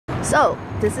So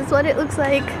this is what it looks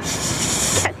like.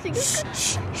 Catching a...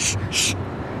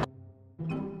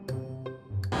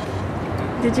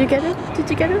 Did you get it? Did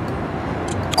you get it?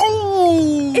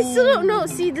 Oh! I still don't know.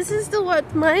 See, this is still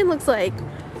what mine looks like.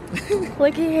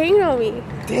 Like he hanging on me.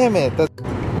 Damn it!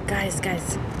 Guys,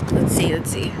 let's see.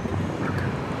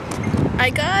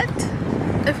 I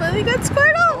finally got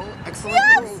Squirtle. Oh,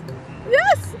 excellent.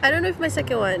 Yes. I don't know if my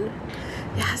second one.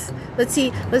 Yes. Let's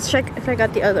see. Let's check if I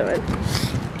got the other one.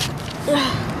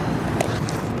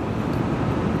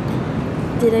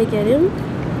 Did I get him?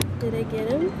 Did I get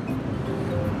him?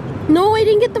 No, I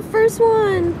didn't get the first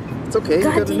one. It's okay. You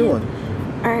got a new one.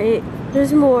 All right.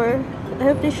 There's more. I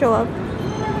hope they show up.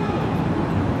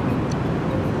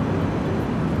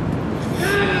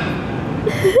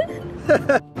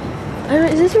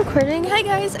 Is this recording? Hi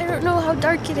guys, I don't know how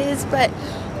dark it is, but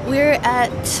we're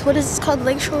at, what is this called?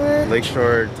 Lakeshore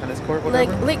Tennis Court,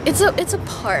 whatever? It's a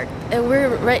park, and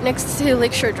we're right next to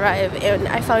Lakeshore Drive, and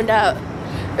I found out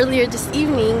earlier this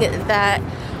evening that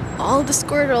all the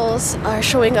Squirtles are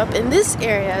showing up in this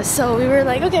area, so we were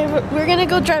like, okay, we're gonna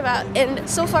go drive out, and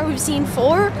so far we've seen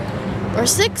 4 or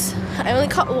 6. I only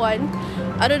caught 1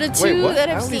 out of the 2 that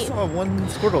I've seen. I only saw 1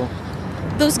 Squirtle.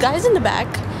 Those guys in the back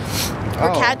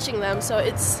are catching them, so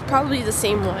it's probably the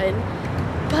same one.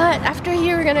 But after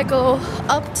here, we're gonna go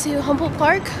up to Humboldt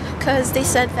Park because they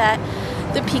said that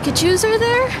the Pikachus are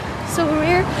there. So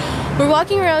we're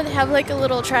walking around, have like a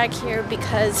little track here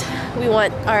because we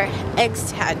want our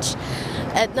eggs to hatch.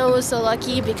 Edna was so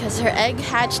lucky because her egg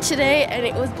hatched today and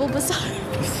it was Bulbasaur.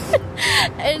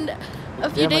 And a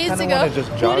few days ago, I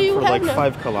just jog for like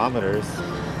 5 kilometers.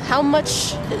 How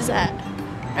much is that?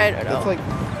 I don't know. It's like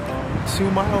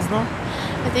 2 miles now?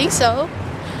 I think so.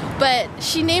 But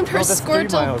she named her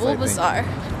Squirtle Bulbasaur.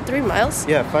 3 miles?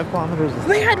 Yeah, 5 kilometers. Oh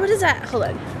my god, what is that? Hold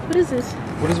on. What is this?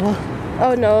 What is what?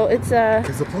 Oh no, it's a...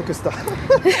 It's a Pokestop.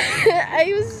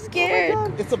 I was scared. Oh my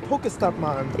god, it's a Pokestop,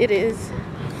 man. It is.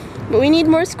 But we need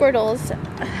more Squirtles.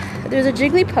 There's a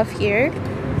Jigglypuff here.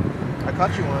 I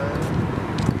caught you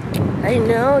one. I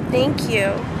know, thank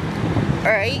you.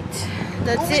 Alright,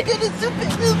 that's it.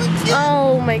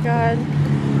 Oh my god.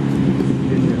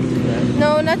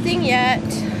 No, nothing yet.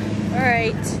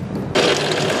 Alright.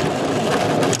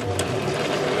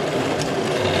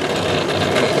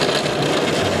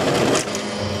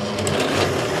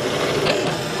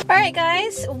 Alright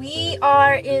guys, we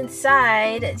are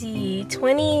inside the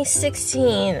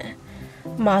 2016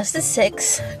 Mazda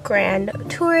 6 Grand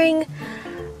Touring.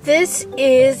 This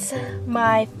is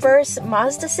my first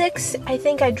Mazda 6. I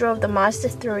think I drove the Mazda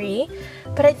 3,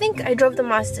 but I think I drove the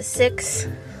Mazda 6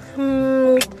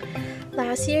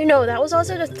 last year. No, that was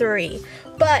also the 3.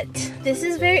 But this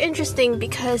is very interesting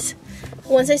because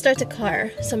once I start the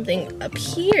car, something up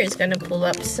here is gonna pull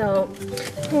up. So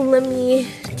let me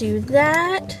do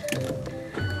that.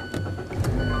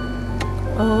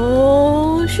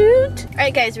 Oh shoot.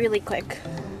 Alright guys, really quick.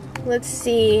 Let's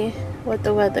see what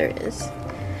the weather is.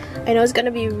 I know it's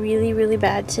gonna be really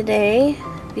bad today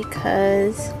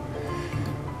because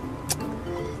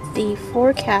the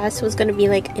forecast was gonna be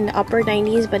like in the upper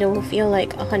 90s, but it will feel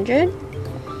like 100.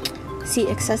 See,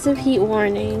 excessive heat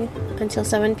warning until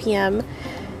 7 p.m.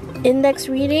 Index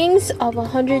readings of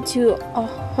 100 to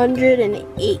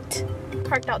 108.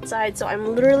 Parked outside, so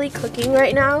I'm literally cooking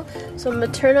right now. So I'm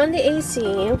gonna turn on the AC.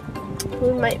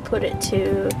 We might put it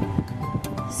to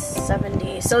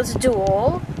 70. So it's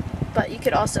dual, but you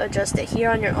could also adjust it here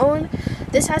on your own.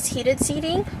 This has heated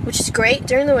seating, which is great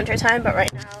during the winter time, but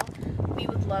right now we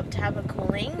would love to have a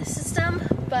cooling system.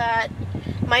 But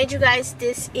mind you guys,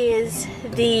 this is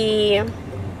the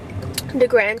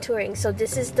Grand Touring, so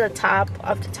this is the top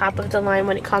of the line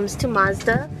when it comes to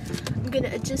Mazda. I'm gonna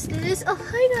adjust this. Oh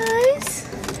hi guys,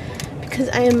 because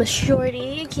I am a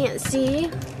shorty, you can't see.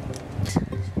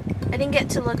 I didn't get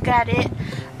to look at it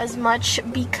as much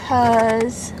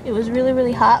because it was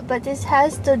really hot, but this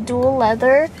has the dual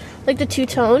leather, like the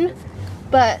two-tone,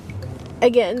 but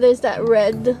again there's that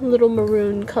red little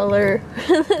maroon color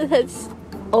that's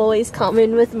always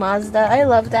common with Mazda. I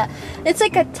love that. It's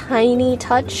like a tiny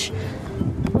touch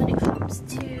when it comes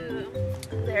to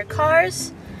their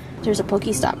cars. There's a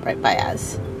Pokestop right by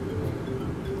us,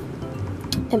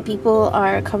 and people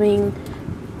are coming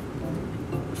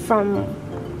from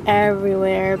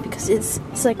everywhere because it's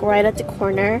like right at the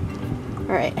corner.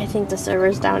 Alright, I think the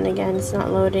server's down again. It's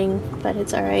not loading, but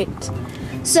it's alright.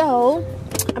 So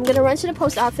I'm gonna run to the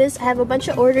post office. I have a bunch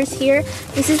of orders here.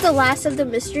 This is the last of the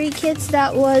mystery kits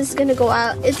that was gonna go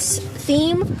out. Its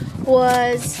theme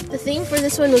for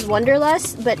this one was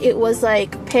Wanderlust, but it was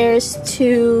like pairs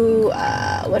to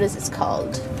what is this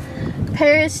called?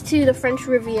 Paris to the French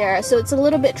Riviera, so it's a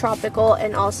little bit tropical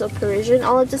and also Parisian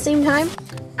all at the same time.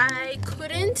 I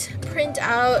couldn't print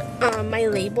out my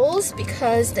labels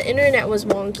because the internet was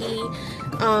wonky.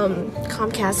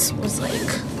 Comcast was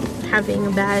like having a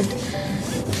bad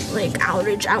like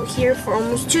outage out here for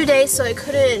almost 2 days, so I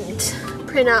couldn't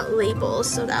print out labels,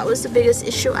 so that was the biggest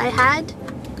issue I had.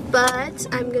 But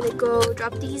I'm gonna go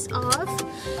drop these off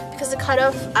because the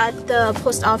cutoff at the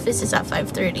post office is at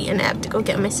 5:30 and I have to go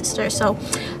get my sister, so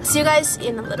I'll see you guys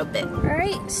in a little bit.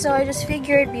 Alright, so I just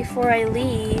figured before I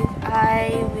leave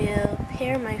I will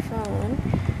pair my phone.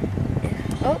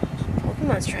 Oh,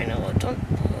 Pokemon's trying to load. Don't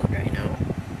load right now.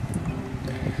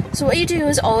 So what you do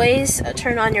is always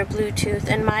turn on your Bluetooth,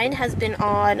 and mine has been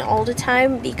on all the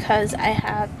time because I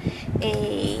have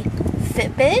a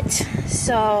Fitbit,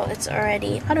 so it's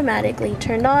already automatically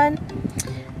turned on.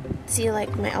 See,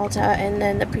 like my Alta and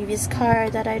then the previous car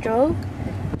that I drove.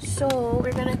 So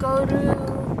we're gonna go to,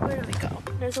 where do we go?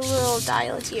 There's a little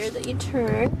dial here that you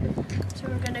turn. So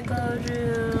we're gonna go to,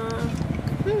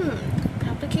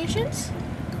 applications?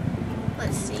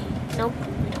 Let's see. Nope,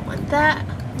 we don't want that.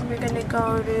 We're gonna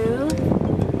go to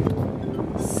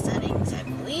settings, I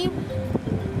believe.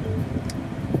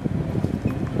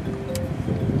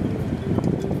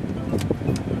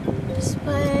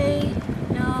 Display,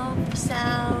 no,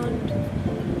 sound.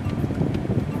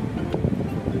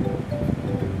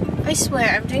 I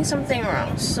swear, I'm doing something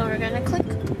wrong. So we're gonna click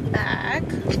back.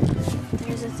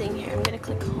 There's a thing here. I'm gonna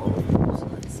click home. So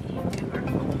let's see. Okay, we're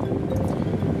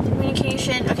home.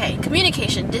 Communication. Okay,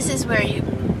 communication. This is where you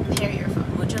pair your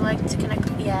phone. Would you like to connect?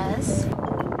 Yes.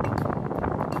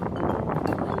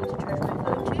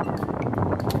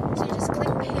 So you just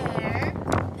click pair,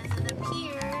 and then up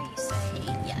here you say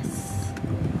yes.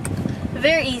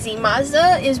 Very easy.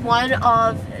 Mazda is one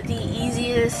of the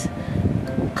easiest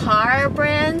car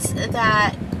brands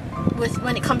that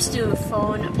when it comes to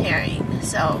phone pairing.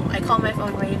 So I call my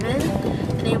phone Raven.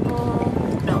 Enable.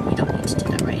 No, we don't need to do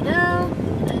that right now.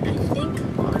 And I think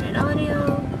on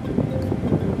audio.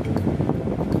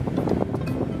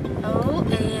 Oh,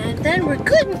 and then we're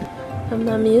good. From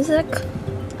the music.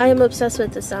 I am obsessed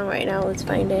with the song right now. Let's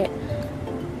find it.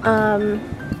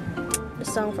 The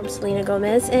song from Selena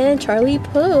Gomez and Charlie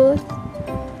Puth.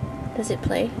 Does it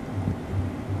play?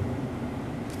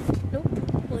 Nope.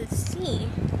 Let's see.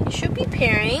 It should be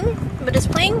pairing, but it's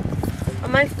playing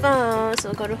on my phone. So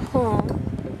we'll go to home.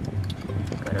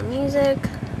 Go to music.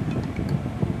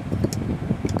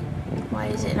 Why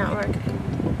is it not working?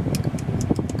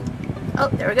 Oh,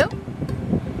 there we go.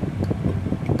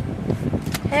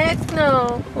 Heck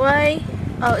no. Why?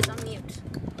 Oh, it's on mute.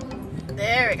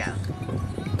 There we go.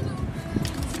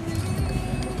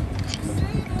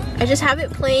 I just have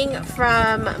it playing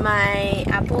from my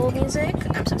Apple Music.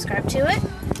 I'm subscribed to it.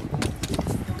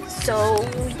 So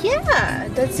yeah,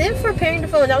 that's it for pairing the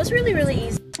phone. That was really, really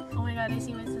easy. Oh my god, I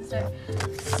see my sister.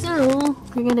 So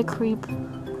we're gonna creep.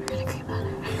 We're gonna creep on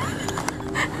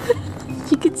her.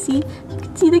 You can see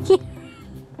the camera.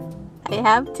 I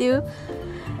have to.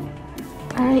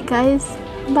 Alright guys,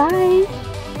 bye.